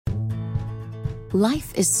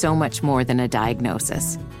Life is so much more than a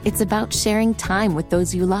diagnosis. It's about sharing time with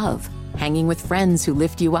those you love, hanging with friends who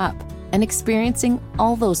lift you up, and experiencing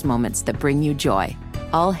all those moments that bring you joy.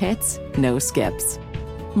 All hits, no skips.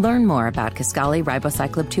 Learn more about Kisqali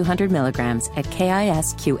Ribociclib 200 milligrams at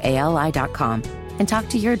KISQALI.com and talk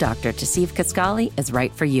to your doctor to see if Kisqali is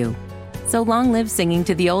right for you. So long live singing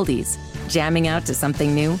to the oldies, jamming out to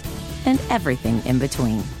something new, and everything in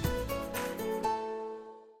between.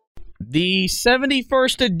 The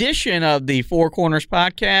 71st edition of the Four Corners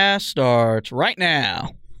podcast starts right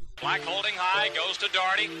now. Black holding high, goes to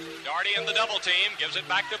Doherty. Doherty in the double team, gives it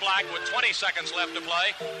back to Black with 20 seconds left to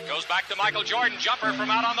play. Goes back to Michael Jordan, jumper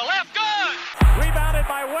from out on the left, good! Rebounded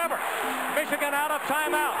by Weber. Michigan out of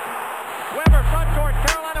timeout. Weber front court,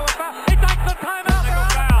 Carolina with foul. He takes the timeout.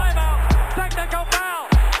 Technical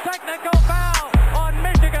foul. Technical foul on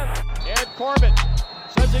Michigan. Ed Corbett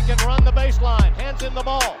says he can run the baseline. Hands in the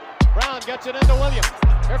ball. Brown gets it into Williams.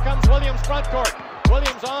 Here comes Williams front court.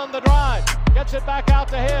 Williams on the drive. Gets it back out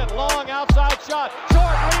to hit. Long outside shot.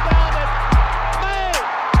 Short rebounded. May.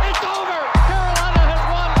 It's over. Carolina has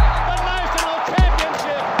won the national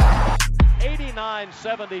championship.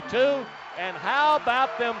 89-72. And how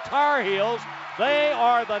about them Tar Heels? They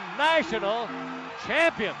are the national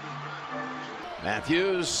champions.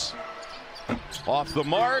 Matthews off the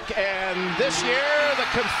mark, and this year the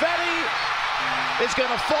confetti is going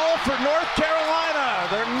to fall for North Carolina.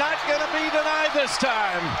 They're not going to be denied this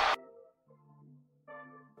time.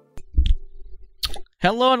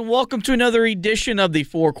 Hello and welcome to another edition of the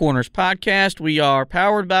Four Corners podcast. We are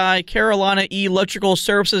powered by Carolina Electrical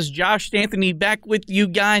Services. Josh Anthony back with you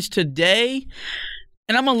guys today,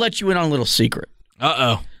 and I'm going to let you in on a little secret.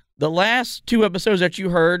 Uh-oh. The last two episodes that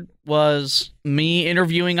you heard was me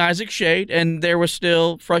interviewing Isaac Shade, and there was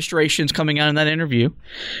still frustrations coming out in that interview.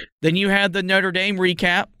 Then you had the Notre Dame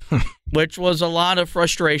recap, which was a lot of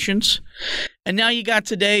frustrations. And now you got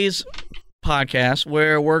today's podcast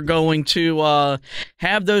where we're going to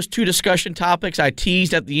have those two discussion topics I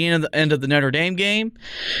teased at the end of the Notre Dame game.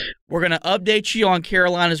 We're going to update you on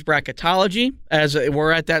Carolina's bracketology as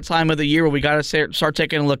we're at that time of the year where we got to start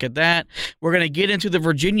taking a look at that. We're going to get into the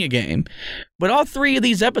Virginia game. But all three of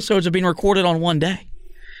these episodes are being recorded on one day.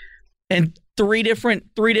 And three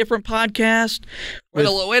different podcasts. Way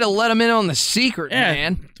to let them in on the secret,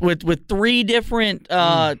 man. With three different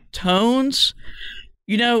tones.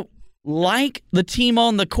 You know, like the team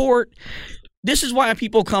on the court, this is why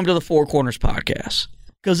people come to the Four Corners podcast.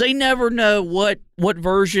 Because they never know what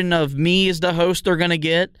version of me as the host they're going to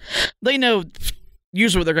get. They know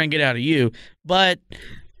usually what they're going to get out of you. But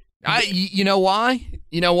you know why?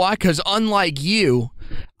 You know why? Because unlike you,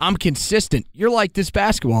 I'm consistent. You're like this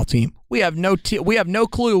basketball team. We have no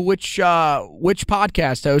clue which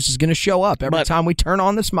podcast host is going to show up every time we turn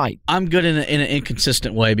on this mic. I'm good in an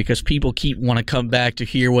inconsistent way because people want to come back to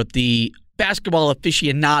hear what the basketball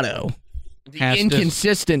aficionado, the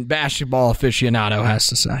inconsistent basketball aficionado, has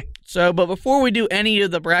to say. So, but before we do any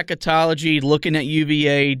of the bracketology, looking at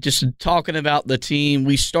UVA, just talking about the team,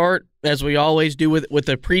 we start, as we always do, with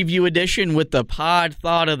the preview edition with the pod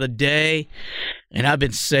thought of the day. And I've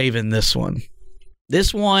been saving this one.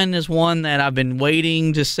 This one is one that I've been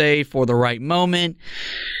waiting to say for the right moment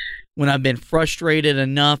when I've been frustrated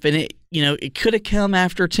enough. And it could have come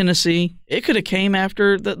after Tennessee. It could have came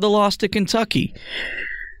after the loss to Kentucky.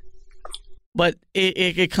 But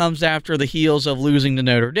it comes after the heels of losing to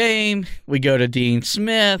Notre Dame. We go to Dean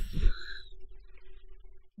Smith.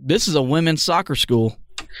 This is a women's soccer school.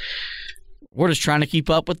 We're just trying to keep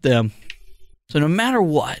up with them. So no matter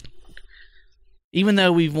what, even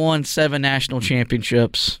though we've won 7 national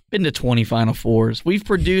championships, been to 20 Final Fours, we've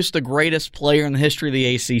produced the greatest player in the history of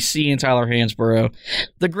the ACC in Tyler Hansbrough,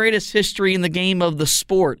 the greatest history in the game of the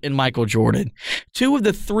sport in Michael Jordan, 2 of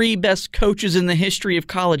the 3 best coaches in the history of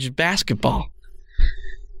college basketball.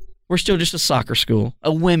 We're still just a soccer school,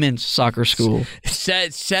 a women's soccer school.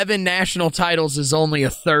 7 national titles is only a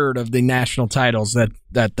third of the national titles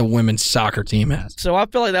that the women's soccer team has. So I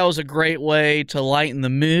feel like that was a great way to lighten the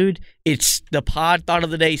mood. It's the pod thought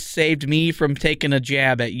of the day saved me from taking a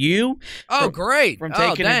jab at you. Oh, great. From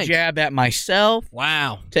taking a jab at myself.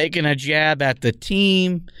 Wow. Taking a jab at the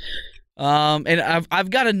team. And I've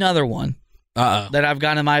got another one. That I've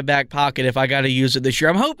got in my back pocket if I got to use it this year.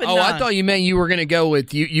 I'm hoping. Oh, I thought you meant you were going to go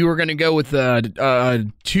with you were going to go with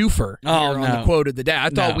a twofer on the quote of the day. I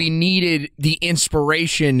thought we needed the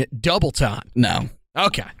inspiration double time. No.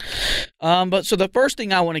 Okay. But so the first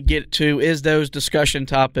thing I want to get to is those discussion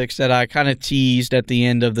topics that I kind of teased at the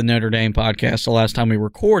end of the Notre Dame podcast the last time we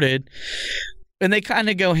recorded, and they kind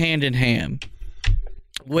of go hand in hand.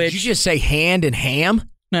 Did you just say hand and ham?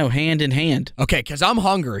 No, hand in hand. Okay, because I'm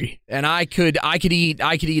hungry and I could eat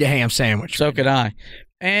a ham sandwich. So could I.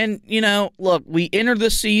 And, look, we entered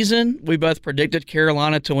the season. We both predicted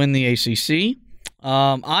Carolina to win the ACC.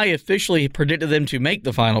 I officially predicted them to make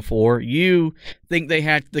the Final Four. You think they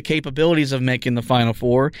had the capabilities of making the Final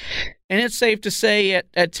Four. And it's safe to say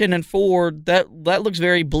at 10-4, that looks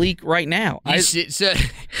very bleak right now. So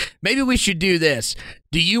maybe we should do this.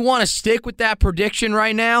 Do you want to stick with that prediction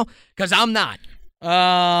right now? Because I'm not.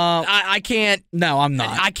 I can't. No, I'm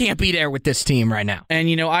not. I can't be there with this team right now.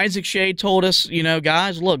 And Isaac Shade told us,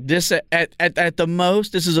 guys, look, this at the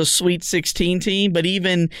most, this is a Sweet 16 team, but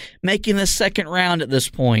even making the second round at this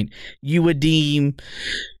point, you would deem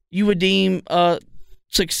a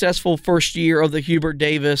successful first year of the Hubert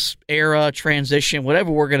Davis era transition,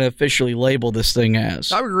 whatever we're going to officially label this thing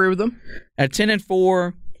as. I would agree with them. At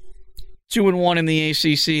 10-4. 2-1 in the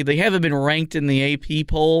ACC. They haven't been ranked in the AP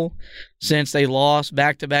poll since they lost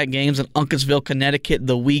back-to-back games in Uncasville, Connecticut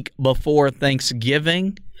the week before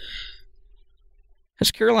Thanksgiving.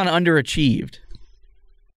 Has Carolina underachieved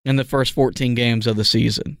in the first 14 games of the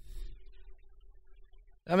season?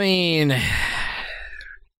 I mean,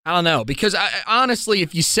 I don't know. Because honestly,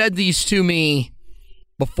 if you said these to me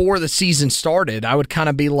before the season started, I would kind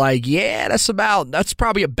of be like, yeah, that's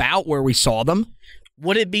probably about where we saw them.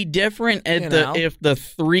 Would it be different if the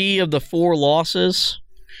 3 of the 4 losses?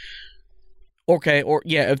 Okay,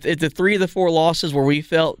 if the 3 of the 4 losses where we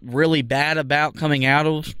felt really bad about coming out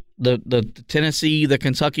of the Tennessee, the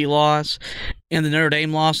Kentucky loss, and the Notre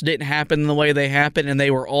Dame loss didn't happen the way they happened, and they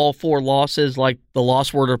were all 4 losses like the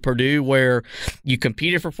loss were to Purdue, where you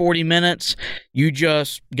competed for 40 minutes, you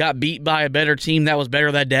just got beat by a better team that was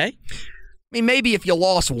better that day? I mean, maybe if you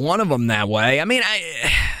lost one of them that way. I mean,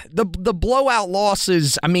 the blowout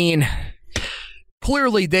losses, I mean,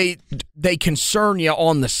 clearly they concern you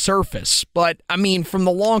on the surface. But, I mean, from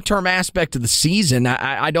the long-term aspect of the season,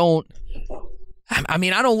 I don't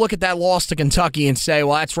look at that loss to Kentucky and say,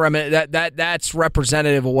 well, that's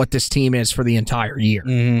representative of what this team is for the entire year.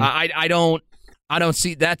 Mm-hmm. I don't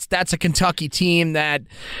see that's a Kentucky team that, I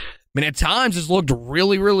mean, at times has looked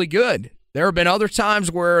really, really good. There have been other times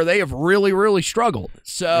where they have really, really struggled.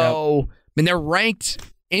 So, I mean, they're ranked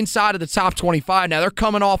inside of the top 25. Now, they're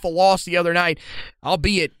coming off a loss the other night,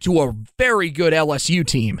 albeit to a very good LSU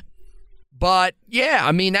team. But, yeah,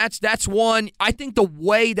 I mean, that's one. I think the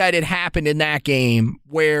way that it happened in that game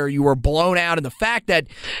where you were blown out and the fact that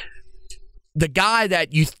the guy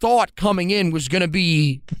that you thought coming in was going to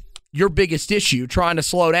be your biggest issue, trying to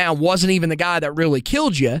slow down, wasn't even the guy that really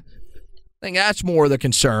killed you. I think that's more the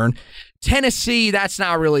concern. Tennessee, that's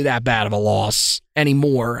not really that bad of a loss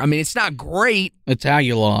anymore. I mean, it's not great. It's how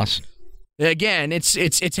you lost. Again,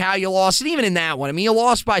 it's how you lost. And even in that one, I mean, you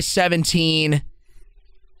lost by 17.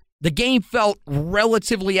 The game felt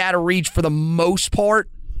relatively out of reach for the most part.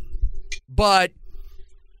 But,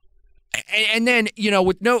 and then,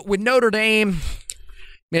 with Notre Dame,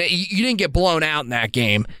 I mean, you didn't get blown out in that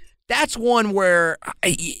game. That's one where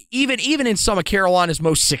even in some of Carolina's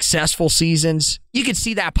most successful seasons, you can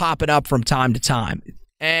see that popping up from time to time.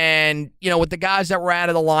 And, with the guys that were out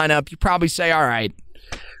of the lineup, you probably say, all right,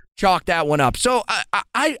 chalk that one up. So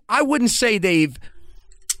I wouldn't say they've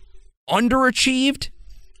underachieved.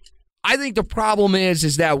 I think the problem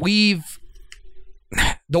is that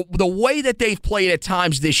the way that they've played at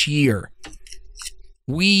times this year,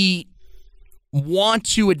 we want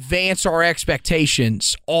to advance our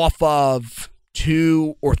expectations off of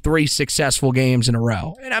 2 or 3 successful games in a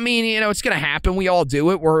row. And I mean, it's going to happen. We all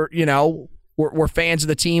do it. We're fans of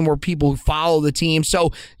the team. We're people who follow the team.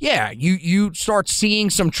 So, yeah, you start seeing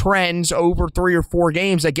some trends over 3 or 4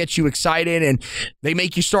 games that get you excited, and they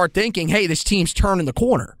make you start thinking, hey, this team's turning the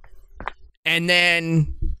corner. And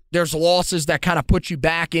then there's losses that kind of put you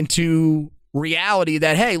back into reality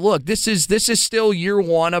that, hey, look, this is still year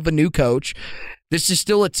 1 of a new coach. This is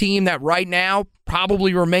still a team that right now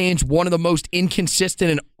probably remains one of the most inconsistent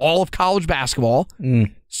in all of college basketball.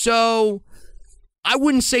 So I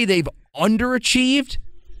wouldn't say they've underachieved.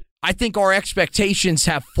 I think our expectations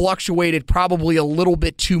have fluctuated probably a little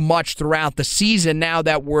bit too much throughout the season now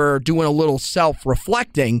that we're doing a little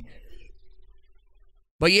self-reflecting.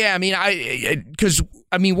 But yeah, I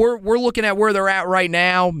mean, we're looking at where they're at right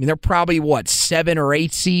now. I mean, they're probably 7 or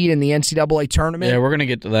 8 seed in the NCAA tournament. Yeah, we're gonna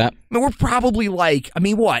get to that. I mean, we're probably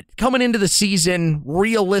coming into the season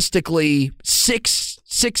realistically 6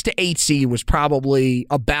 to 8 seed was probably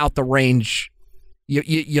about the range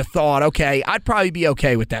you thought. Okay, I'd probably be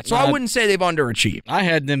okay with that. So I wouldn't say they've underachieved. I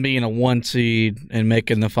had them being a 1 seed and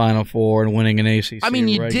making the Final Four and winning an ACC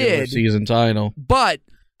regular season title. But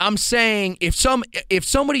I'm saying if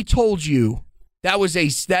somebody told you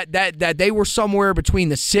that they were somewhere between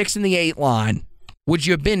the 6 and the 8 line, would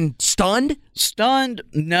you have been stunned? Stunned,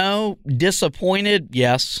 no. Disappointed,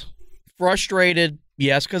 yes. Frustrated,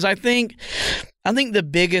 yes. Because I think the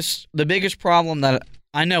biggest problem that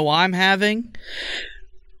I know I'm having,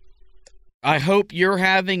 I hope you're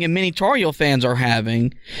having, and many Tar Heel fans are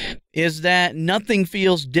having, is that nothing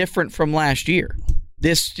feels different from last year.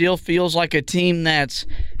 This still feels like a team that's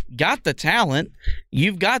got the talent.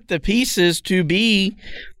 You've got the pieces to be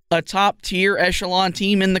a top-tier echelon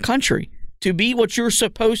team in the country, to be what you're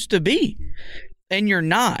supposed to be, and you're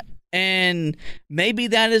not. And maybe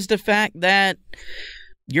that is the fact that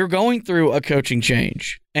you're going through a coaching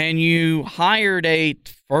change, and you hired a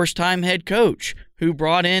first-time head coach who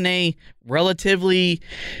brought in a relatively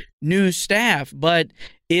new staff, but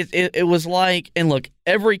it was like, and look,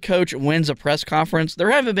 every coach wins a press conference. There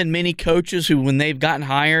haven't been many coaches who, when they've gotten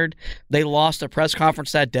hired, they lost a press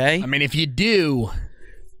conference that day. I mean, if you do,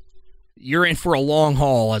 you're in for a long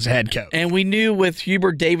haul as a head coach. And we knew with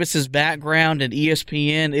Hubert Davis's background at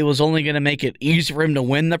ESPN, it was only going to make it easy for him to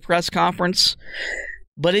win the press conference.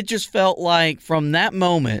 But it just felt like from that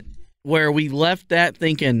moment where we left that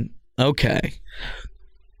thinking, okay,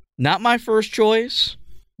 not my first choice,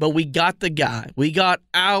 but we got the guy. We got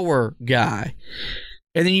our guy.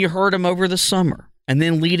 And then you heard him over the summer and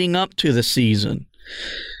then leading up to the season.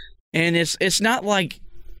 And it's not like,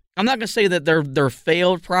 I'm not going to say that they're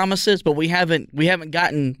failed promises, but we haven't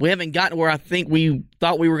gotten where I think we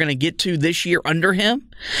thought we were going to get to this year under him.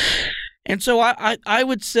 And so I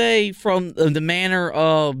would say from the manner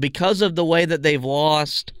of, because of the way that they've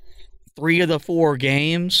lost 3 of the 4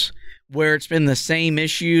 games, where it's been the same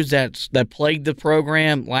issues that plagued the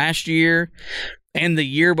program last year and the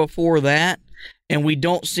year before that, and we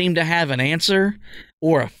don't seem to have an answer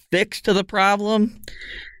or a fix to the problem,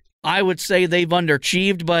 I would say they've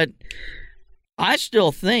underachieved. But I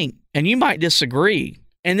still think, and you might disagree,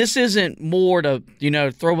 and this isn't more to,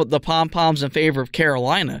 throw the pom-poms in favor of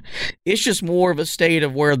Carolina. It's just more of a state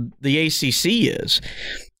of where the ACC is.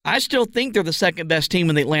 I still think they're the second best team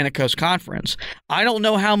in the Atlantic Coast Conference. I don't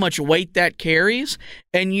know how much weight that carries.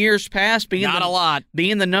 In years past, being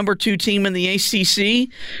the number 2 team in the ACC,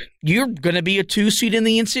 you're going to be a 2 seed in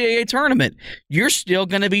the NCAA tournament. You're still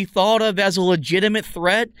going to be thought of as a legitimate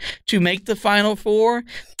threat to make the Final Four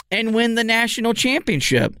and win the national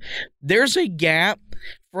championship. There's a gap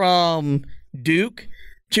from Duke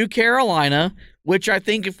to Carolina, which I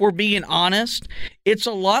think, if we're being honest, it's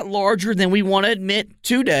a lot larger than we want to admit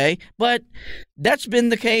today, but that's been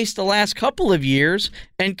the case the last couple of years,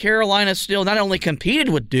 and Carolina still not only competed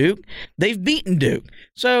with Duke, they've beaten Duke.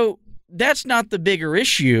 So that's not the bigger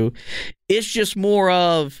issue. It's just more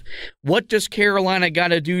of, what does Carolina got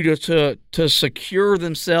to do to secure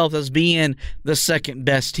themselves as being the second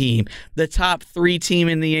best team, the top 3 team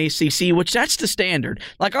in the ACC, which that's the standard.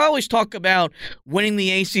 Like I always talk about, winning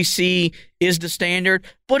the ACC is the standard,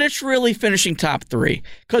 but it's really finishing top 3.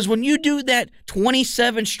 Because when you do that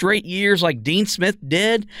 27 straight years like Dean Smith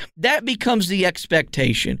did, that becomes the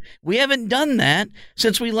expectation. We haven't done that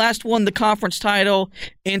since we last won the conference title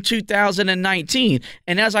in 2019.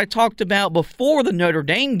 And as I talked about before the Notre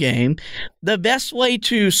Dame game, the best way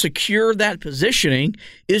to secure that positioning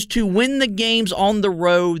is to win the games on the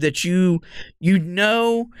road that you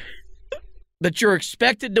know that you're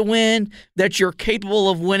expected to win, that you're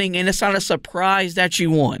capable of winning, and it's not a surprise that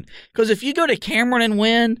you won. Because if you go to Cameron and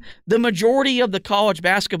win, the majority of the college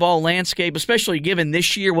basketball landscape, especially given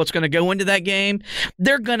this year what's going to go into that game,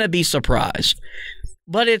 they're going to be surprised.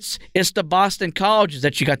 But it's the Boston Colleges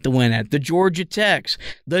that you got to win at, the Georgia Techs,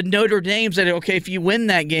 the Notre Dames that, okay, if you win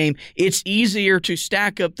that game, it's easier to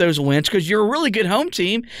stack up those wins because you're a really good home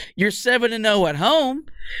team. You're 7-0 at home,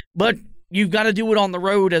 but you've got to do it on the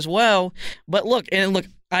road as well. But look,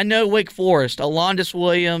 I know Wake Forest, Alondas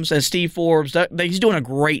Williams and Steve Forbes, he's doing a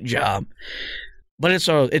great job. But it's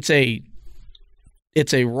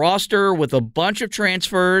a roster with a bunch of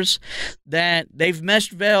transfers that they've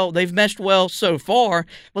meshed well so far,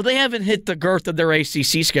 but they haven't hit the girth of their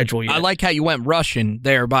ACC schedule yet. I like how you went Russian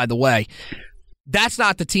there, by the way. That's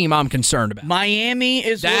not the team I'm concerned about. Miami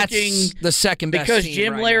is looking the second best because team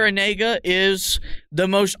Jim right Larrañaga is the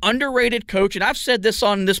most underrated coach, and I've said this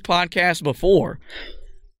on this podcast before.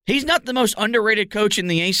 He's not the most underrated coach in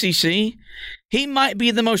the ACC. He might be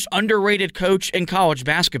the most underrated coach in college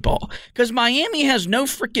basketball because Miami has no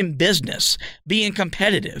freaking business being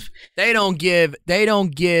competitive. They don't give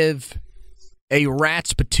a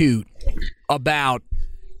rat's patoot about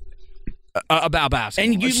basketball.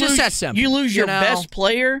 And you lose your best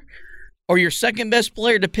player or your second best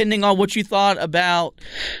player, depending on what you thought about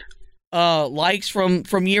likes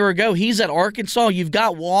from year ago. He's at Arkansas. You've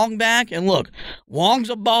got Wong back, and look, Wong's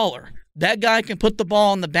a baller. That guy can put the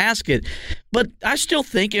ball in the basket. But I still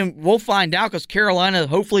think, and we'll find out because Carolina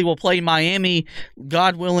hopefully will play Miami,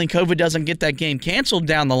 God willing, COVID doesn't get that game canceled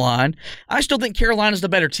down the line. I still think Carolina's the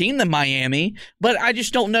better team than Miami, but I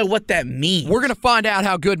just don't know what that means. We're going to find out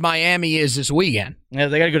how good Miami is this weekend. Yeah,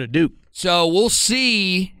 they got to go to Duke. So we'll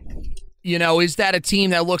see, is that a team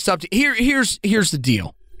that looks up to – here's the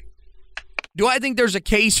deal. Do I think there's a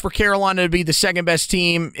case for Carolina to be the second best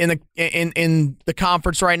team in the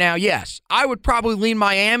conference right now? Yes. I would probably lean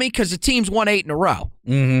Miami because the team's won 8 in a row.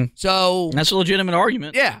 Mm-hmm. So that's a legitimate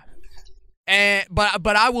argument. Yeah.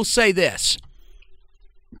 But I will say this,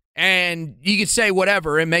 and you could say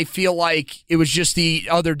whatever. It may feel like it was just the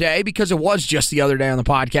other day, because it was just the other day on the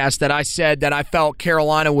podcast that I said that I felt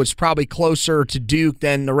Carolina was probably closer to Duke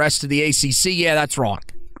than the rest of the ACC. Yeah, that's wrong.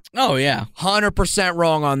 Oh, yeah. 100%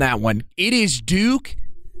 wrong on that one. It is Duke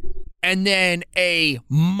and then a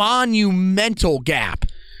monumental gap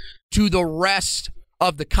to the rest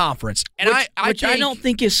of the conference. And which I don't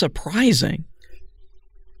think is surprising.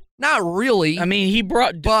 Not really. I mean,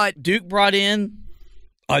 Duke brought in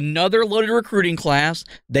another loaded recruiting class.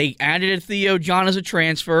 They added Theo John as a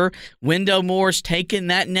transfer. Wendell Moore's taken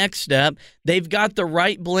that next step. They've got the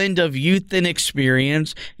right blend of youth and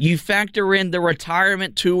experience. You factor in the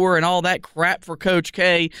retirement tour and all that crap for Coach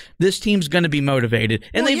K, this team's going to be motivated.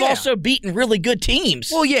 And they've also beaten really good teams.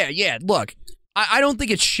 Well, yeah. Look, I don't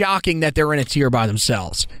think it's shocking that they're in a tier by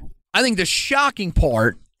themselves. I think the shocking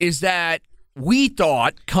part is that we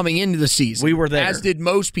thought coming into the season, we were there, as did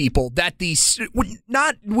most people, that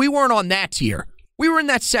we weren't on that tier. We were in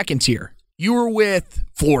that second tier. You were with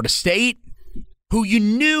Florida State, who you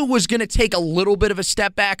knew was going to take a little bit of a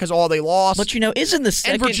step back because all they lost. But isn't the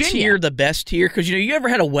second tier the best tier? Because you ever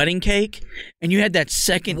had a wedding cake and you had that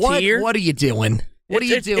second tier? What are you doing?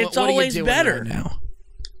 It's always better right now.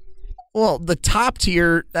 Well, the top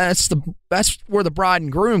tier, that's where the bride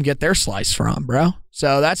and groom get their slice from, bro.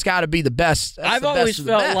 So that's got to be the best. I've always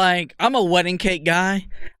felt like I'm a wedding cake guy.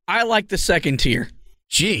 I like the second tier.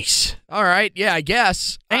 Jeez. All right. Yeah, I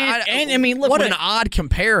guess. And I mean, look, what an odd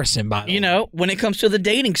comparison, by the way. When it comes to the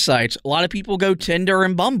dating sites, a lot of people go Tinder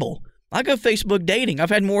and Bumble. I go Facebook dating. I've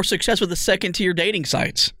had more success with the second tier dating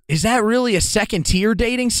sites. Is that really a second tier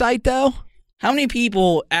dating site, though? How many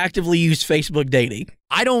people actively use Facebook dating?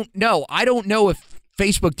 I don't know. I don't know if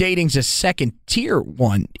Facebook dating's a second tier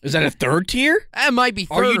one. Is that a third tier? That might be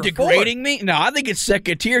third. Are you degrading me? No, I think it's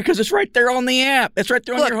second tier because it's right there on the app. It's right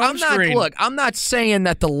there on your home screen. I'm not saying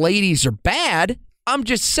that the ladies are bad. I'm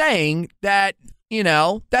just saying that,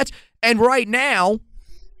 that's... And right now,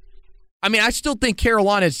 I mean, I still think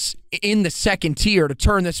Carolina's in the second tier. To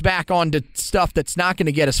turn this back on to stuff that's not going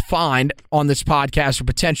to get us fined on this podcast or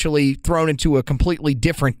potentially thrown into a completely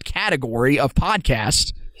different category of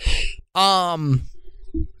podcast.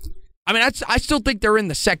 I mean, I still think they're in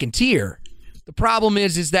the second tier. The problem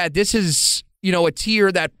is that this is, a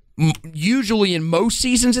tier that usually in most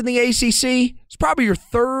seasons in the ACC, it's probably your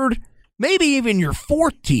third, maybe even your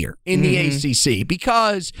fourth tier in the ACC.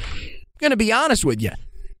 Because, I'm going to be honest with you,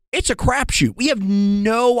 it's a crapshoot. We have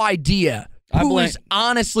no idea who is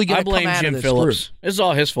honestly going to come out Jim of this Phillips. group. It's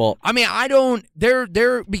all his fault. I mean, I don't.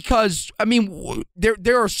 Because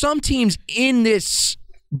there are some teams in this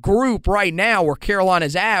group right now where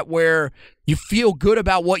Carolina's at where you feel good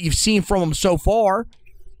about what you've seen from them so far.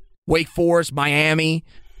 Wake Forest, Miami,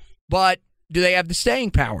 but do they have the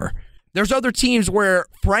staying power? There's other teams where,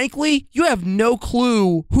 frankly, you have no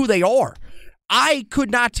clue who they are. I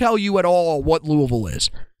could not tell you at all what Louisville is.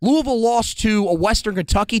 Louisville lost to a Western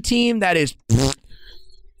Kentucky team that is.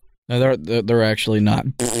 No, they're actually not.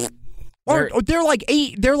 They're like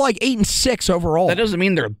 8. They're like 8-6 overall. That doesn't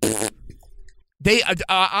mean they're. They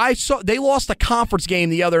lost a conference game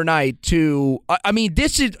the other night to.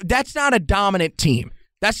 That's not a dominant team.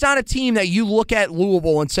 That's not a team that you look at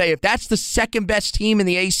Louisville and say, if that's the second best team in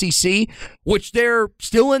the ACC, which they're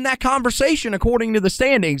still in that conversation according to the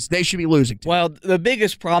standings, they should be losing to. Well, the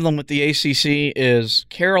biggest problem with the ACC is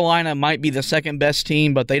Carolina might be the second best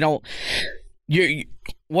team, but they don't.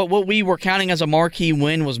 What we were counting as a marquee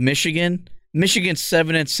win was Michigan. Michigan's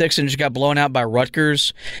 7-6 and just got blown out by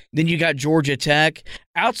Rutgers. Then you got Georgia Tech.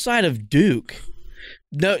 Outside of Duke,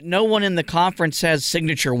 no one in the conference has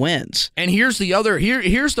signature wins. And here's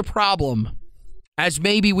the problem as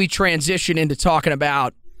maybe we transition into talking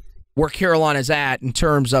about where Carolina's at in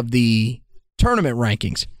terms of the tournament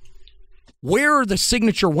rankings. Where are the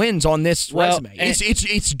signature wins on this resume?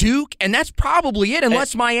 It's Duke, and that's probably it,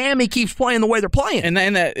 unless Miami keeps playing the way they're playing.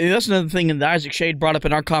 And that's another thing that Isaac Shade brought up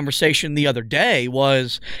in our conversation the other day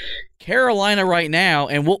was Carolina right now,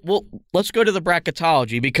 and let's go to the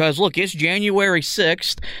bracketology because, look, it's January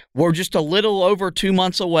 6th. We're just a little over 2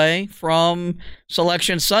 months away from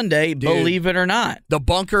Selection Sunday, believe it or not. The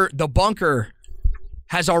bunker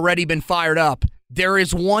has already been fired up. There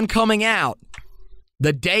is one coming out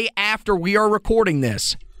the day after we are recording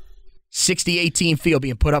this. 60-18 field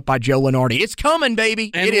being put up by Joe Lunardi. It's coming, baby.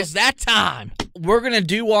 And it is that time. We're going to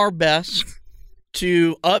do our best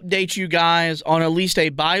to update you guys on at least a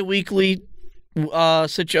bi-weekly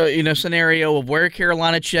scenario of where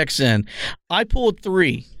Carolina checks in. I pulled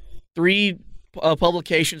three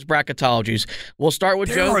publications bracketologies. We'll start with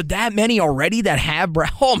Joe. There are that many already that have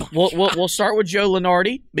We'll start with Joe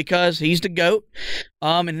Lunardi because he's the GOAT.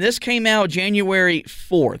 And this came out January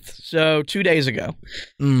 4th, so 2 days ago.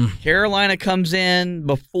 Carolina comes in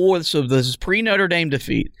before, so this is pre-Notre Dame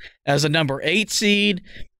defeat, as a number 8 seed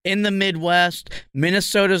in the Midwest.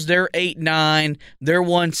 Minnesota's their 8-9, their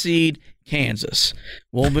 1 seed. Kansas.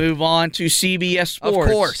 We'll move on to CBS Sports.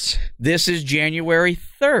 Of course. This is January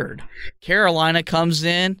 3rd. Carolina comes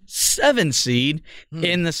in 7 seed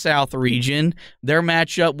in the South region. Their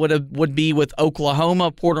matchup would be with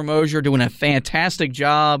Oklahoma. Porter Moser doing a fantastic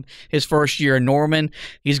job his first year in Norman.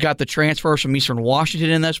 He's got the transfers from Eastern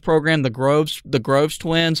Washington in this program, the Groves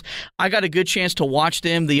twins. I got a good chance to watch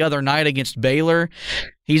them the other night against Baylor.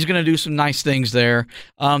 He's going to do some nice things there.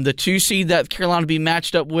 The 2 seed that Carolina would be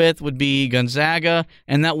matched up with would be Gonzaga,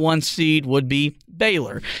 and that 1 seed would be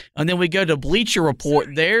Baylor. And then we go to Bleacher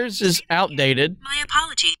Report. Theirs is outdated. My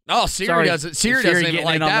apology. Oh, Siri doesn't even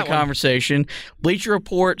like that one. Conversation. Bleacher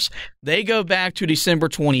Reports, they go back to December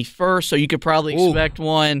 21st, so you could probably expect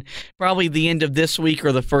one probably the end of this week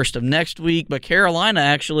or the first of next week. But Carolina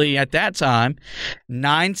actually at that time,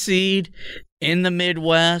 9 seed in the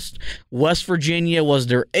Midwest. West Virginia was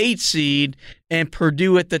their 8 seed, and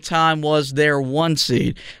Purdue at the time was their 1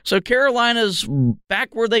 seed. So Carolina's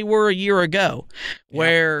back where they were a year ago,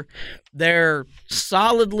 where they're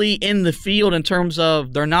solidly in the field in terms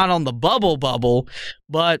of they're not on the bubble,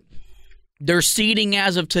 but their seeding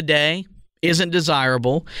as of today isn't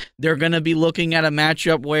desirable. They're going to be looking at a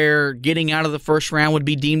matchup where getting out of the first round would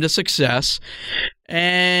be deemed a success.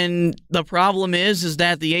 And the problem is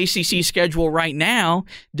that the ACC schedule right now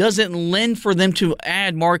doesn't lend for them to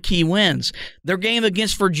add marquee wins. Their game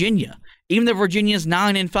against Virginia, even though Virginia's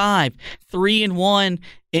 9-5, 3-1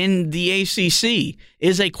 in the ACC,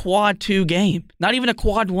 is a quad 2 game, not even a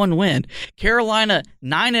quad 1 win. Carolina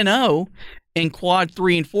 9-0 in quad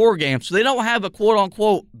 3 and 4 games. So they don't have a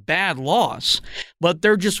quote-unquote bad loss, but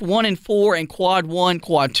they're just 1-4 in quad 1,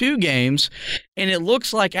 quad 2 games. And it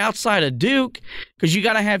looks like outside of Duke, because you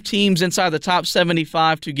got to have teams inside the top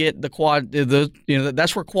 75 to get the quad,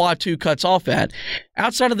 that's where quad 2 cuts off at.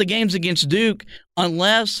 Outside of the games against Duke,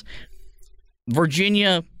 unless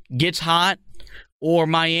Virginia gets hot, or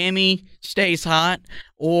Miami stays hot,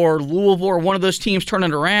 or Louisville or one of those teams turn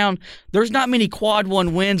it around, there's not many quad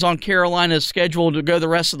 1 wins on Carolina's schedule to go the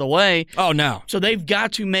rest of the way. Oh, no. So they've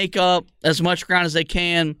got to make up as much ground as they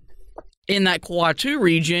can in that quad 2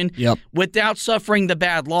 region without suffering the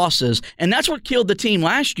bad losses. And that's what killed the team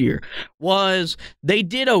last year, was they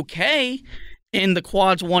did okay in the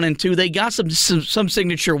quads 1 and 2. They got some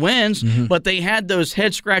signature wins, but they had those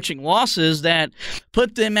head-scratching losses that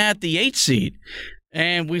put them at the 8th seed.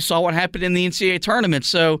 And we saw what happened in the NCAA tournament.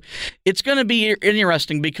 So it's going to be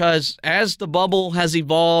interesting because as the bubble has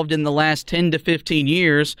evolved in the last 10 to 15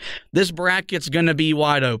 years, this bracket's going to be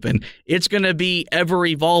wide open. It's going to be ever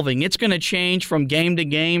evolving. It's going to change from game to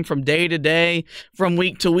game, from day to day, from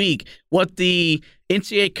week to week. What the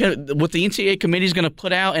NCAA committee is going to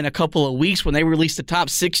put out in a couple of weeks when they release the top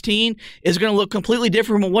 16 is going to look completely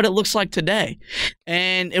different from what it looks like today.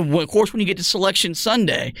 And of course, when you get to Selection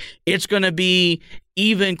Sunday, it's going to be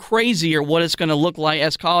even crazier what it's going to look like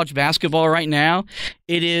as college basketball right now.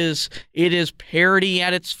 It is parity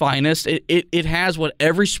at its finest. It has what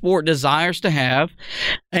every sport desires to have,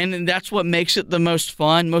 and that's what makes it the most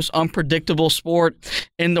fun, most unpredictable sport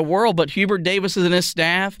in the world. But Hubert Davis and his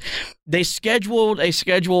staff, they scheduled a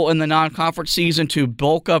schedule in the non-conference season to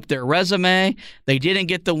bulk up their resume. They didn't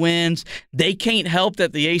get the wins. They can't help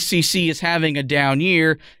that the ACC is having a down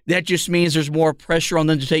year. That just means there's more pressure on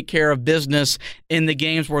them to take care of business in the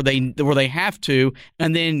games where they have to,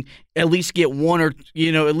 and then at least get one or,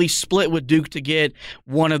 at least split with Duke to get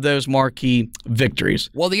one of those marquee victories.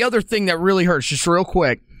 Well, the other thing that really hurts, just real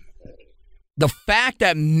quick, the fact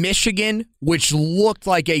that Michigan, which looked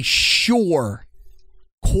like a sure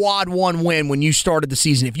quad 1 win when you started the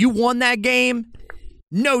season, if you won that game,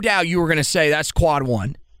 no doubt you were going to say that's quad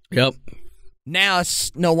 1. Yep. Now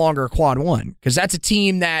it's no longer a quad 1 because that's a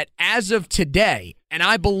team that, as of today, And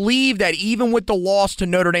I believe that even with the loss to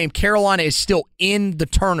Notre Dame, Carolina is still in the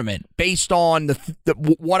tournament based on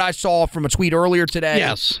what I saw from a tweet earlier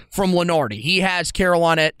today from Lenardi. He has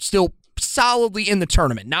Carolina still solidly in the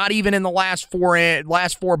tournament, not even in the last four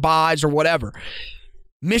buys or whatever.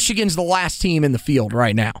 Michigan's the last team in the field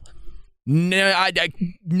right now.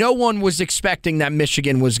 No one was expecting that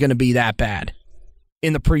Michigan was going to be that bad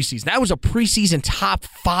in the preseason. That was a preseason top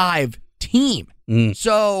 5 team.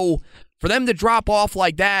 So for them to drop off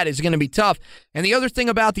like that is going to be tough. And the other thing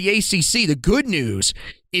about the ACC, the good news,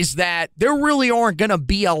 is that there really aren't going to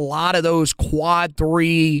be a lot of those quad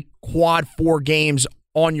 3, quad 4 games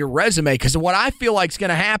on your resume, because what I feel like is going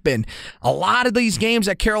to happen, a lot of these games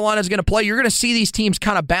that Carolina is going to play, you're going to see these teams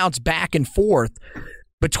kind of bounce back and forth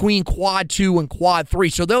between quad 2 and quad 3.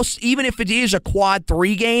 So even if it is a quad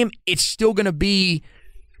 3 game, it's still going to be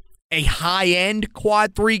a high-end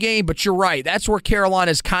quad 3 game, but you're right. That's where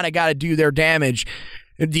Carolina's kind of got to do their damage.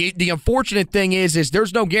 The unfortunate thing is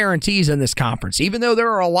there's no guarantees in this conference. Even though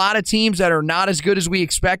there are a lot of teams that are not as good as we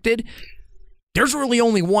expected, there's really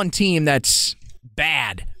only one team that's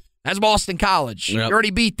bad. That's Boston College. Yep. You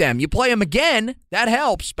already beat them. You play them again, that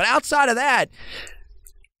helps. But outside of that,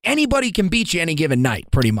 anybody can beat you any given night,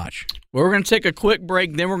 pretty much. Well, we're going to take a quick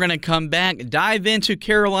break, then we're going to come back, dive into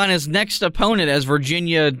Carolina's next opponent as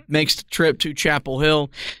Virginia makes the trip to Chapel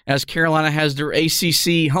Hill, as Carolina has their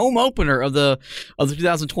ACC home opener of the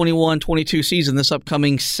 2021-22 season this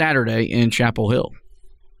upcoming Saturday in Chapel Hill.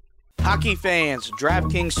 Hockey fans,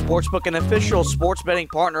 DraftKings Sportsbook, an official sports betting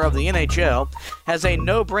partner of the NHL, has a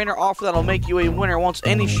no-brainer offer that'll make you a winner once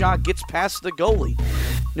any shot gets past the goalie.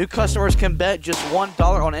 New customers can bet just $1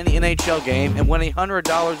 on any NHL game and win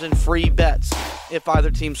 $100 in free bets if either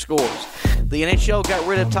team scores. The NHL got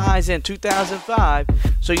rid of ties in 2005,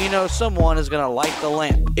 so you know someone is going to light the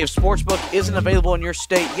lamp. If Sportsbook isn't available in your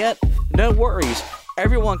state yet, no worries.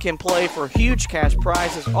 Everyone can play for huge cash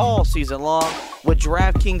prizes all season long with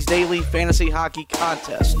DraftKings Daily Fantasy Hockey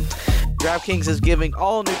Contest. DraftKings is giving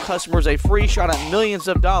all new customers a free shot at millions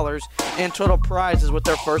of dollars in total prizes with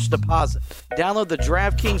their first deposit. Download the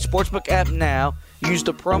DraftKings Sportsbook app now, use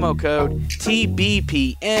the promo code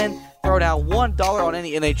TBPN, throw down $1 on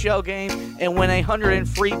any NHL game, and win $100 in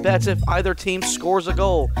free bets if either team scores a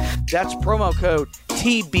goal. That's promo code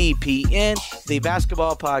TBPN, the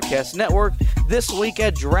Basketball Podcast Network, this week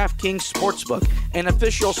at DraftKings Sportsbook, an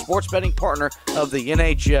official sports betting partner of the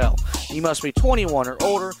NHL. You must be 21 or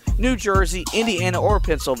older, New Jersey, Indiana, or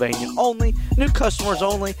Pennsylvania only, new customers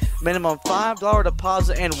only, minimum $5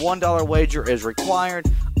 deposit and $1 wager is required,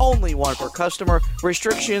 only one per customer,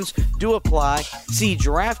 restrictions do apply. See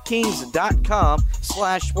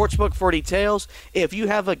DraftKings.com/sportsbook for details. If you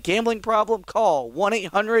have a gambling problem, call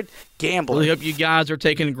 1-800-GAMBLER. Really hope you guys are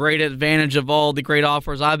taking great advantage of all the great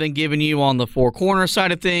offers I've been giving you on the Four Corners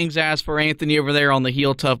side of things. As for Anthony over there on the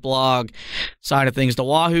Heel Tough blog side of things, the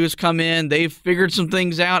Wahoos come in. They've figured some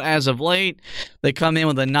things out as of late. They come in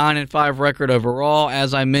with a 9-5 record overall.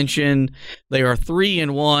 As I mentioned, they are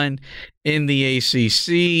 3-1 in the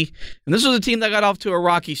ACC. And this was a team that got off to a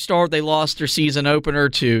rocky start. They lost their season opener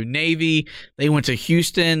to Navy. They went to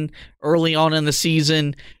Houston early on in the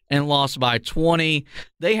season and lost by 20.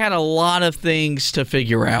 They had a lot of things to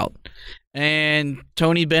figure out. And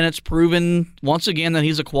Tony Bennett's proven once again that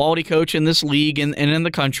he's a quality coach in this league and in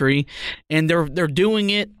the country. And they're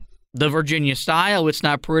doing it the Virginia style. It's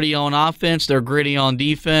not pretty on offense. They're gritty on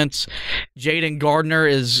defense. Jaden Gardner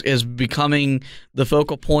is becoming the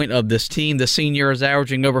focal point of this team. The senior is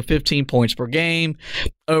averaging over 15 points per game,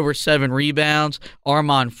 over 7 rebounds.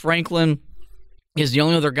 Armand Franklin is the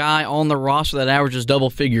only other guy on the roster that averages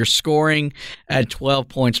double-figure scoring at 12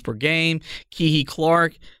 points per game. Keehee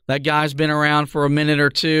Clark, that guy's been around for a minute or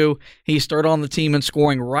two. He started on the team and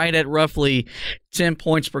scoring right at roughly 10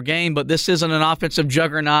 points per game, but this isn't an offensive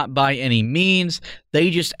juggernaut by any means. They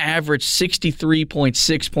just average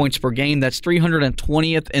 63.6 points per game. That's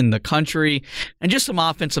 320th in the country. And just some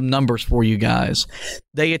offensive numbers for you guys.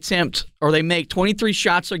 They make 23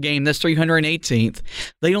 shots a game. That's 318th.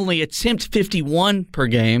 They only attempt 51 per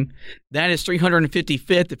game. That is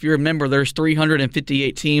 355th. If you remember, there's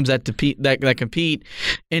 358 teams that compete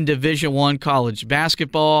in Division I college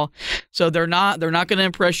basketball. So they're not going to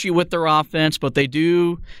impress you with their offense, but they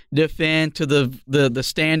do defend to the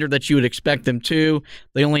standard that you would expect them to.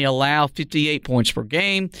 They only allow 58 points per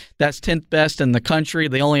game. That's 10th best in the country.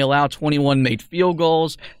 They only allow 21 made field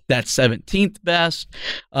goals. That's 17th best.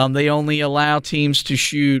 They only allow teams to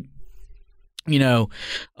shoot,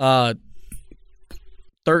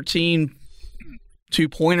 13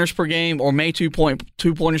 two-pointers per game or made 2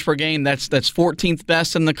 pointers per game. That's 14th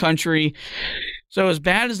best in the country. So as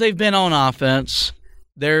bad as they've been on offense,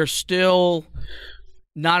 they're still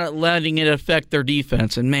not letting it affect their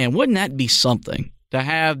defense. And man, wouldn't that be something to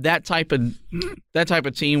have that type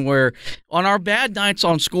of team where on our bad nights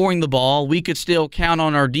on scoring the ball, we could still count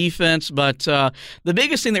on our defense. But the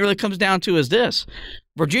biggest thing that really comes down to is this.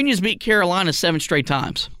 Virginia's beat Carolina 7 straight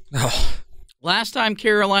times. Oh. Last time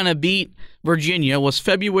Carolina beat Virginia was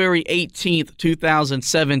February 18th,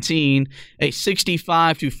 2017, a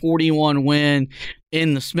 65-41 win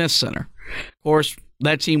in the Smith Center. Of course,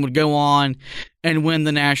 that team would go on and win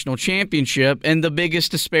the national championship. And the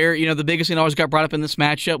biggest disparity, the biggest thing that always got brought up in this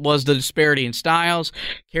matchup was the disparity in styles.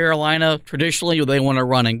 Carolina, traditionally, they want to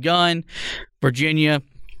run and gun. Virginia,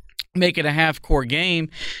 make it a half-court game.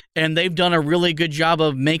 And they've done a really good job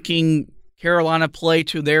of making Carolina play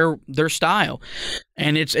to their style.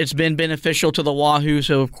 And it's been beneficial to the Wahoos,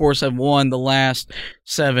 who, of course, have won the last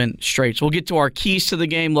 7 straight. So we'll get to our keys to the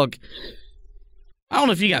game. Look, I don't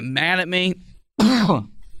know if you got mad at me,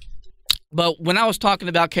 but when I was talking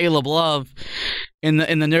about Caleb Love in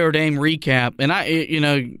the Notre Dame recap, and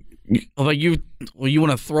you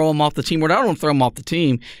want to throw him off the team. Well, I don't want to throw him off the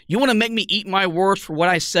team. You want to make me eat my words for what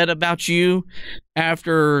I said about you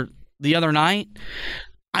after the other night?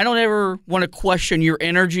 I don't ever want to question your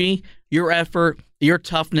energy, your effort, your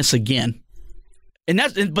toughness again.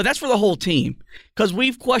 But that's for the whole team, because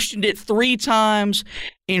we've questioned it 3 times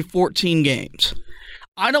in 14 games.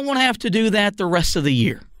 I don't want to have to do that the rest of the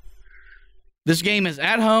year. This game is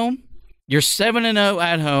at home. You're 7-0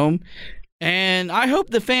 at home. And I hope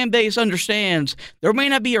the fan base understands there may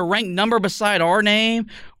not be a ranked number beside our name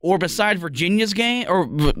or beside Virginia's name.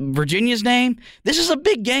 This is a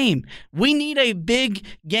big game. We need a big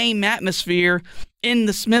game atmosphere in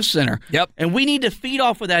the Smith Center. Yep. And we need to feed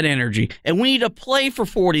off of that energy. And we need to play for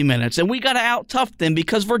 40 minutes. And we got to out-tough them,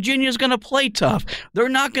 because Virginia's going to play tough. They're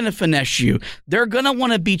not going to finesse you. They're going to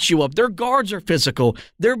want to beat you up. Their guards are physical.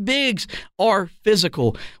 Their bigs are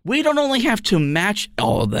physical. We don't only have to match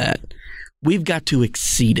all of that. We've got to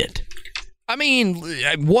exceed it. I mean,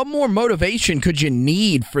 what more motivation could you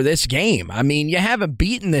need for this game? I mean, you haven't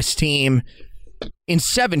beaten this team in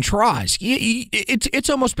 7 tries. It's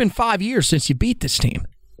almost been 5 years since you beat this team.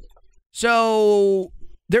 So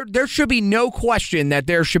there should be no question that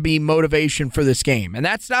there should be motivation for this game. And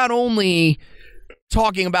that's not only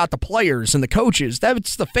talking about the players and the coaches,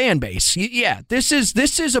 that's the fan base. Yeah, this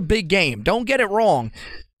is a big game. Don't get it wrong.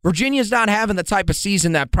 Virginia's not having the type of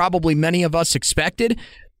season that probably many of us expected.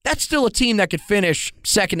 That's still a team that could finish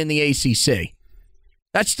second in the ACC.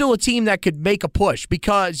 That's still a team that could make a push,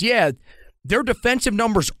 because, yeah, their defensive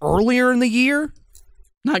numbers earlier in the year,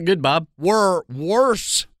 not good, Bob, were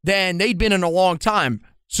worse than they'd been in a long time.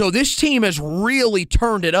 So this team has really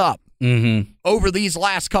turned it up over these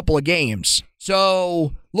last couple of games.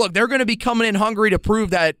 So, look, they're going to be coming in hungry to prove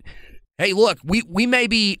that, hey, look, we may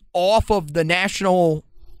be off of the national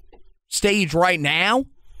stage right now.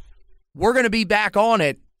 We're going to be back on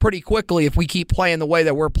it pretty quickly if we keep playing the way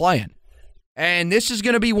that we're playing. And this is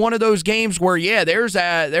going to be one of those games where, yeah, there's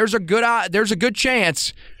a good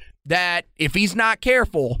chance that if he's not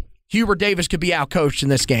careful, Hubert Davis could be outcoached in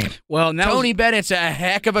this game. Well, Tony Bennett's a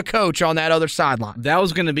heck of a coach on that other sideline. That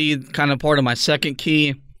was going to be kind of part of my second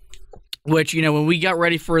key, which, when we got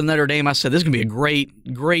ready for Notre Dame, I said this is going to be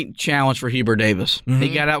a great challenge for Hubert Davis.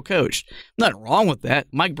 He got outcoached. Nothing wrong with that.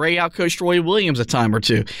 Mike Brey outcoached Roy Williams a time or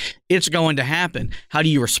two. It's going to happen. How do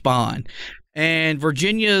you respond? And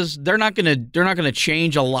Virginia's, they're not going to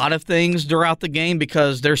change a lot of things throughout the game,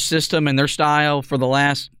 because their system and their style for the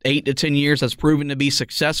last 8 to 10 years has proven to be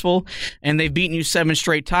successful, and they've beaten you 7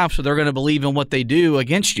 straight times, so they're going to believe in what they do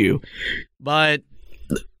against you. But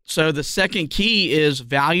so the second key is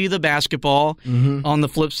value the basketball. On the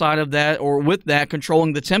flip side of that, or with that,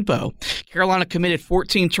 controlling the tempo. Carolina committed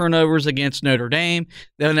 14 turnovers against Notre Dame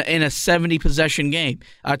in a 70-possession game.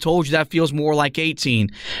 I told you that feels more like 18.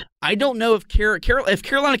 I don't know if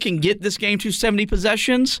Carolina can get this game to 70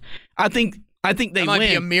 possessions. I think they win. That might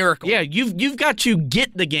be a miracle. Yeah, you've got to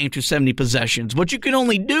get the game to 70 possessions, but you can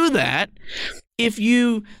only do that if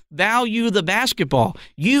you value the basketball.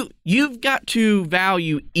 You've got to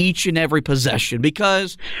value each and every possession,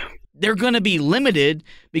 because they're going to be limited,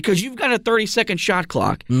 because you've got a 30-second shot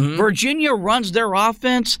clock. Virginia runs their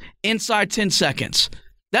offense inside 10 seconds.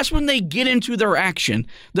 That's when they get into their action.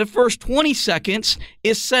 The first 20 seconds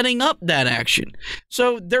is setting up that action.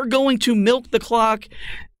 So they're going to milk the clock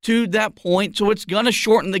to that point, so it's going to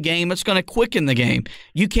shorten the game. It's going to quicken the game.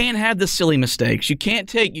 You can't have the silly mistakes. You can't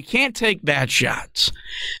take bad shots.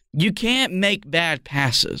 You can't make bad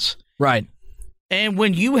passes. Right. And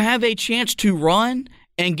when you have a chance to run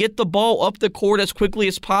and get the ball up the court as quickly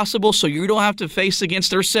as possible so you don't have to face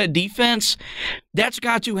against their set defense, that's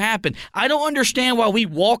got to happen. I don't understand why we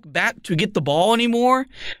walk back to get the ball anymore.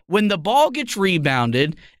 When the ball gets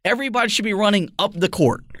rebounded, everybody should be running up the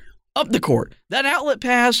court. Up the court. That outlet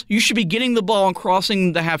pass, you should be getting the ball and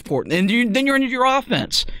crossing the half court. And then you're into your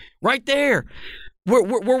offense. Right there.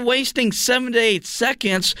 We're wasting 7 to 8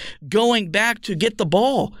 seconds going back to get the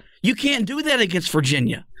ball. You can't do that against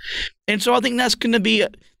Virginia. And so I think that's going to be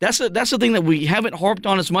that's the thing that we haven't harped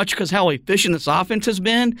on as much because how efficient this offense has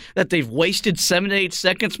been, that they've wasted 7 to 8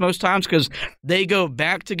 seconds most times because they go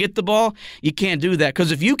back to get the ball. You can't do that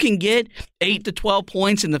because if you can get 8 to 12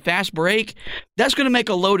 points in the fast break, that's going to make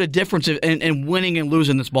a load of difference in winning and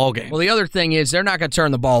losing this ball game. Well, the other thing is they're not going to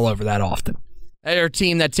turn the ball over that often. They're a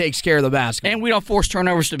team that takes care of the basketball. And we don't force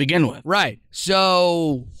turnovers to begin with. Right.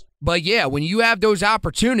 So, but yeah, when you have those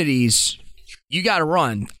opportunities, you got to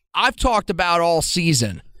run. I've talked about all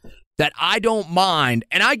season that I don't mind,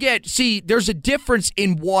 and there's a difference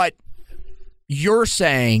in what you're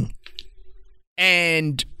saying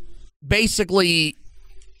and basically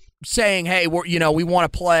saying, hey, we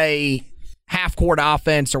want to play half-court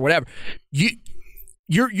offense or whatever.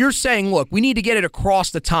 You're saying, look, we need to get it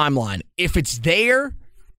across the timeline. If it's there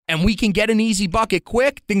and we can get an easy bucket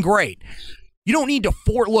quick, then great. You don't need to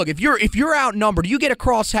look, if you're outnumbered, you get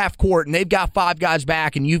across half court and they've got 5 guys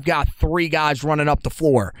back and you've got 3 guys running up the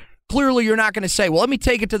floor. Clearly you're not going to say, well, let me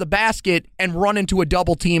take it to the basket and run into a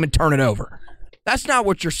double team and turn it over. That's not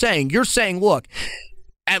what you're saying. You're saying, look,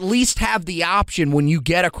 at least have the option when you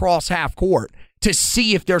get across half court to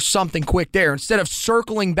see if there's something quick there instead of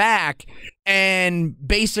circling back and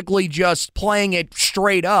basically just playing it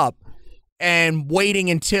straight up and waiting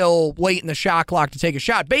until late in the shot clock to take a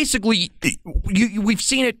shot. Basically, we've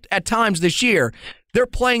seen it at times this year. They're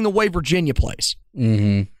playing the way Virginia plays.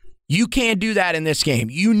 Mm-hmm. You can't do that in this game.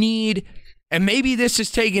 You need, and maybe this is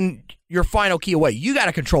taking your final key away, you got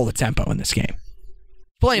to control the tempo in this game.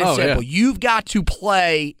 Plain and simple. Yeah. You've got to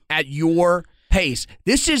play at your pace.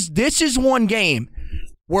 This is one game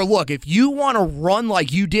where, look, if you want to run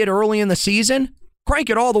like you did early in the season, crank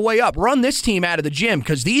it all the way up. Run this team out of the gym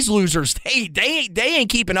because these losers, they ain't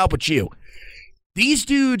keeping up with you. These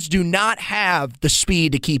dudes do not have the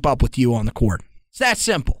speed to keep up with you on the court. It's that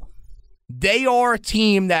simple. They are a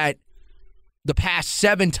team that the past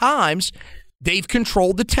 7 times, they've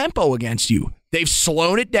controlled the tempo against you. They've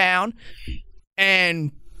slowed it down.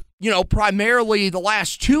 And, primarily the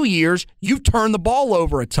last 2 years, you've turned the ball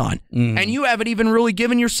over a ton. Mm. And you haven't even really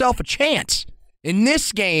given yourself a chance. In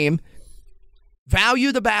this game,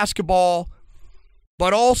 value the basketball,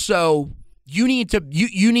 but also you need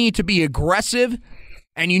to be aggressive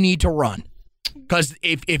and you need to run. Because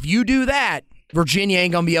if you do that, Virginia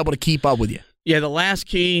ain't going to be able to keep up with you. Yeah, the last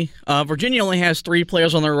key, Virginia only has 3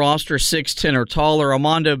 players on their roster, 6'10" or taller.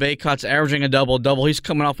 Armando Bacot's averaging a double-double. He's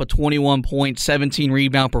coming off a 21-point,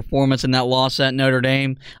 17-rebound performance in that loss at Notre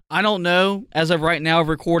Dame. I don't know, as of right now of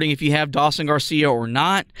recording, if you have Dawson Garcia or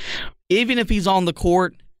not. Even if he's on the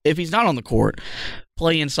court, if he's not on the court,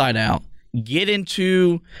 play inside out. Get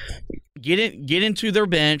into their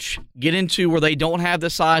bench, get into where they don't have the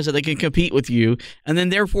size that they can compete with you, and then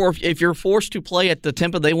therefore if you're forced to play at the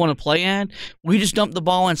tempo they want to play at, we just dump the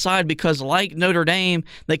ball inside because like Notre Dame,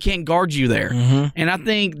 they can't guard you there. Mm-hmm. And I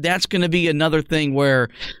think that's going to be another thing where,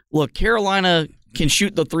 look, Carolina can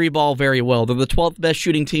shoot the 3 ball very well. They're the 12th best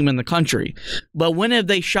shooting team in the country. But when have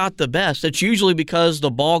they shot the best? It's usually because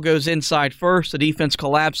the ball goes inside first, the defense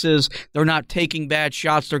collapses, they're not taking bad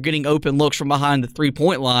shots, they're getting open looks from behind the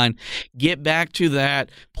 3-point line. Get back to that,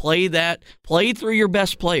 play through your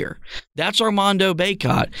best player. That's Armando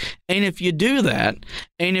Bacot. And if you do that,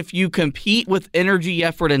 and if you compete with energy,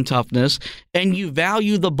 effort, and toughness, and you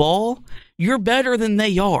value the ball, you're better than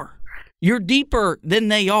they are. You're deeper than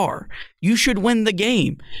they are. You should win the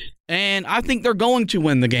game. And I think they're going to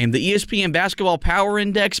win the game. The ESPN Basketball Power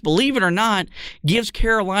Index, believe it or not, gives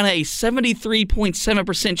Carolina a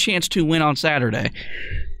 73.7% chance to win on Saturday.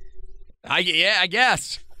 I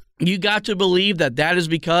guess. You got to believe that is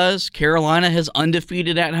because Carolina has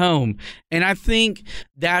undefeated at home. And I think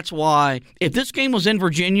that's why, if this game was in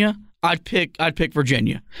Virginia, I'd pick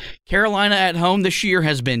Virginia. Carolina at home this year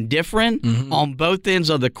has been different on both ends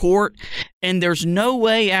of the court, and there's no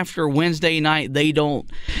way after Wednesday night they don't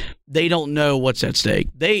know what's at stake.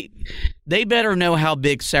 They better know how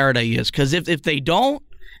big Saturday is, because if they don't,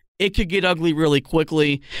 it could get ugly really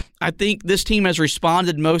quickly. I think this team has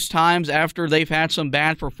responded most times after they've had some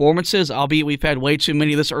bad performances, albeit we've had way too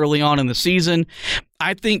many this early on in the season.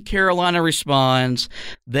 I think Carolina responds.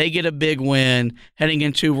 They get a big win heading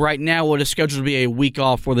into right now what is scheduled to be a week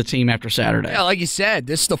off for the team after Saturday. Yeah, like you said,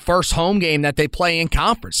 this is the first home game that they play in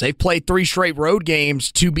conference. They've played 3 straight road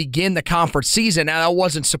games to begin the conference season. Now, that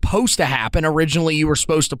wasn't supposed to happen. Originally, you were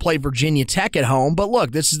supposed to play Virginia Tech at home. But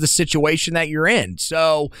look, this is the situation that you're in.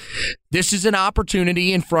 So this is an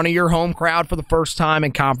opportunity in front of your home crowd for the first time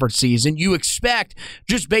in conference season. You expect,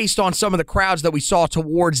 just based on some of the crowds that we saw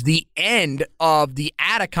towards the end of the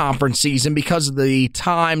out-of-conference season because of the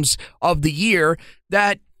times of the year,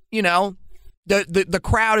 that, you know, the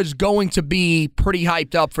crowd is going to be pretty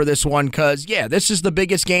hyped up for this one because, yeah, this is the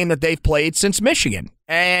biggest game that they've played since Michigan.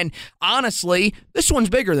 And honestly, this one's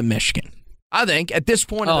bigger than Michigan, I think, at this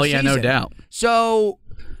point of the season. Oh, yeah, no doubt. So,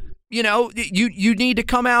 you know, you need to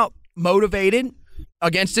come out motivated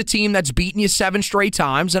against a team that's beaten you 7 straight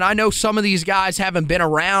times. And I know some of these guys haven't been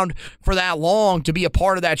around for that long to be a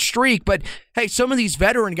part of that streak, but hey, some of these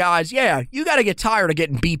veteran guys, yeah, you got to get tired of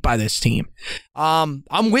getting beat by this team.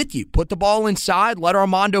 I'm with you. Put the ball inside. Let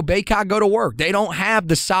Armando Bacot go to work. They don't have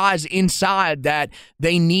the size inside that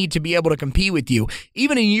they need to be able to compete with you.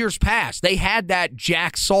 Even in years past, they had that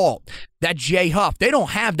Jack Salt, that Jay Huff. They don't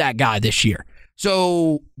have that guy this year.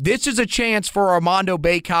 So this is a chance for Armando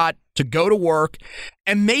Bacot to go to work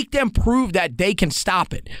and make them prove that they can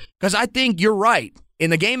stop it. Because I think you're right.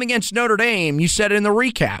 In the game against Notre Dame, you said it in the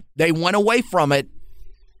recap, they went away from it,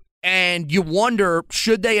 and you wonder,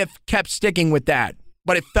 should they have kept sticking with that?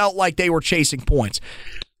 But it felt like they were chasing points.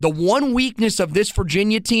 The one weakness of this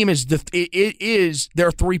Virginia team is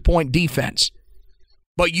their three-point defense.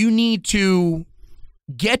 But you need to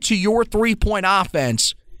get to your three-point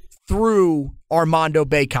offense through Armando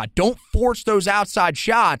Bacot. Don't force those outside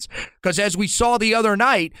shots, because as we saw the other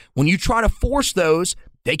night, when you try to force those,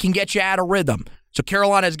 they can get you out of rhythm. So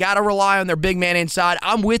Carolina's got to rely on their big man inside.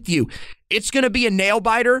 I'm with you. It's going to be a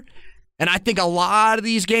nail-biter, and I think a lot of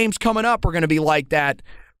these games coming up are going to be like that.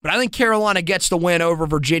 But I think Carolina gets the win over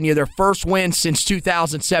Virginia, their first win since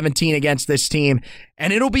 2017 against this team,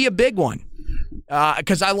 and it'll be a big one.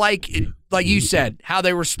 Because I like you said, how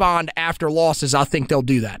they respond after losses. I think they'll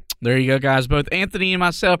do that. There you go, guys. Both Anthony and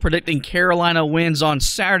myself predicting Carolina wins on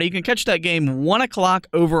Saturday. You can catch that game 1 o'clock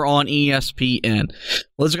over on ESPN.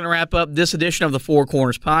 Well, this is going to wrap up this edition of the Four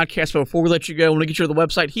Corners Podcast. But before we let you go, I want to get you to the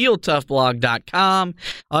website, HeelToughBlog.com.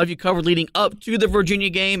 I'll have you covered leading up to the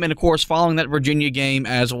Virginia game and, of course, following that Virginia game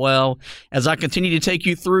as well, as I continue to take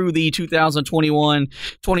you through the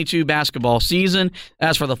 2021-22 basketball season.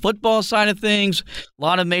 As for the football side of things, a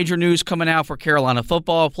lot of major news coming out for Carolina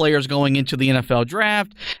football, players going into the NFL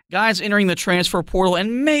draft, guys entering the transfer portal,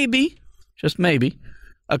 and maybe, just maybe,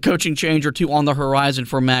 a coaching change or two on the horizon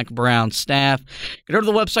for Mack Brown's staff. Get over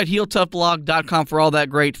to the website, HeelToughBlog.com, for all that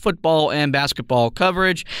great football and basketball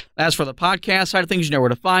coverage. As for the podcast side of things, you know where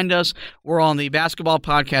to find us. We're on the Basketball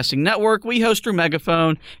Podcasting Network. We host through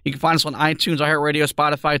Megaphone. You can find us on iTunes, iHeartRadio,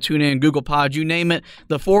 Spotify, TuneIn, Google Pod, you name it.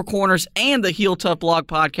 The Four Corners and the Heel Tough Blog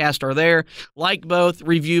podcast are there. Like both,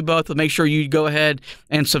 review both, but make sure you go ahead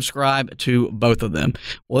and subscribe to both of them.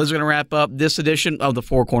 Well, this is going to wrap up this edition of the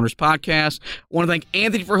Four Corners Podcast. I want to thank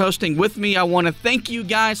Anthony for hosting with me. I want to thank you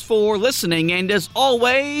guys for listening, and as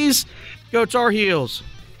always, go Tar Heels.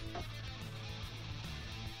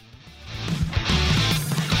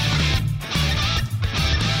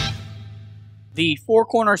 The Four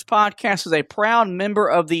Corners Podcast is a proud member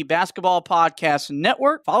of the Basketball Podcast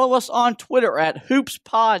Network. Follow us on Twitter at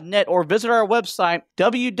HoopsPodNet or visit our website,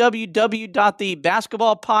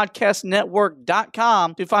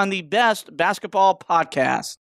 www.thebasketballpodcastnetwork.com, to find the best basketball podcasts.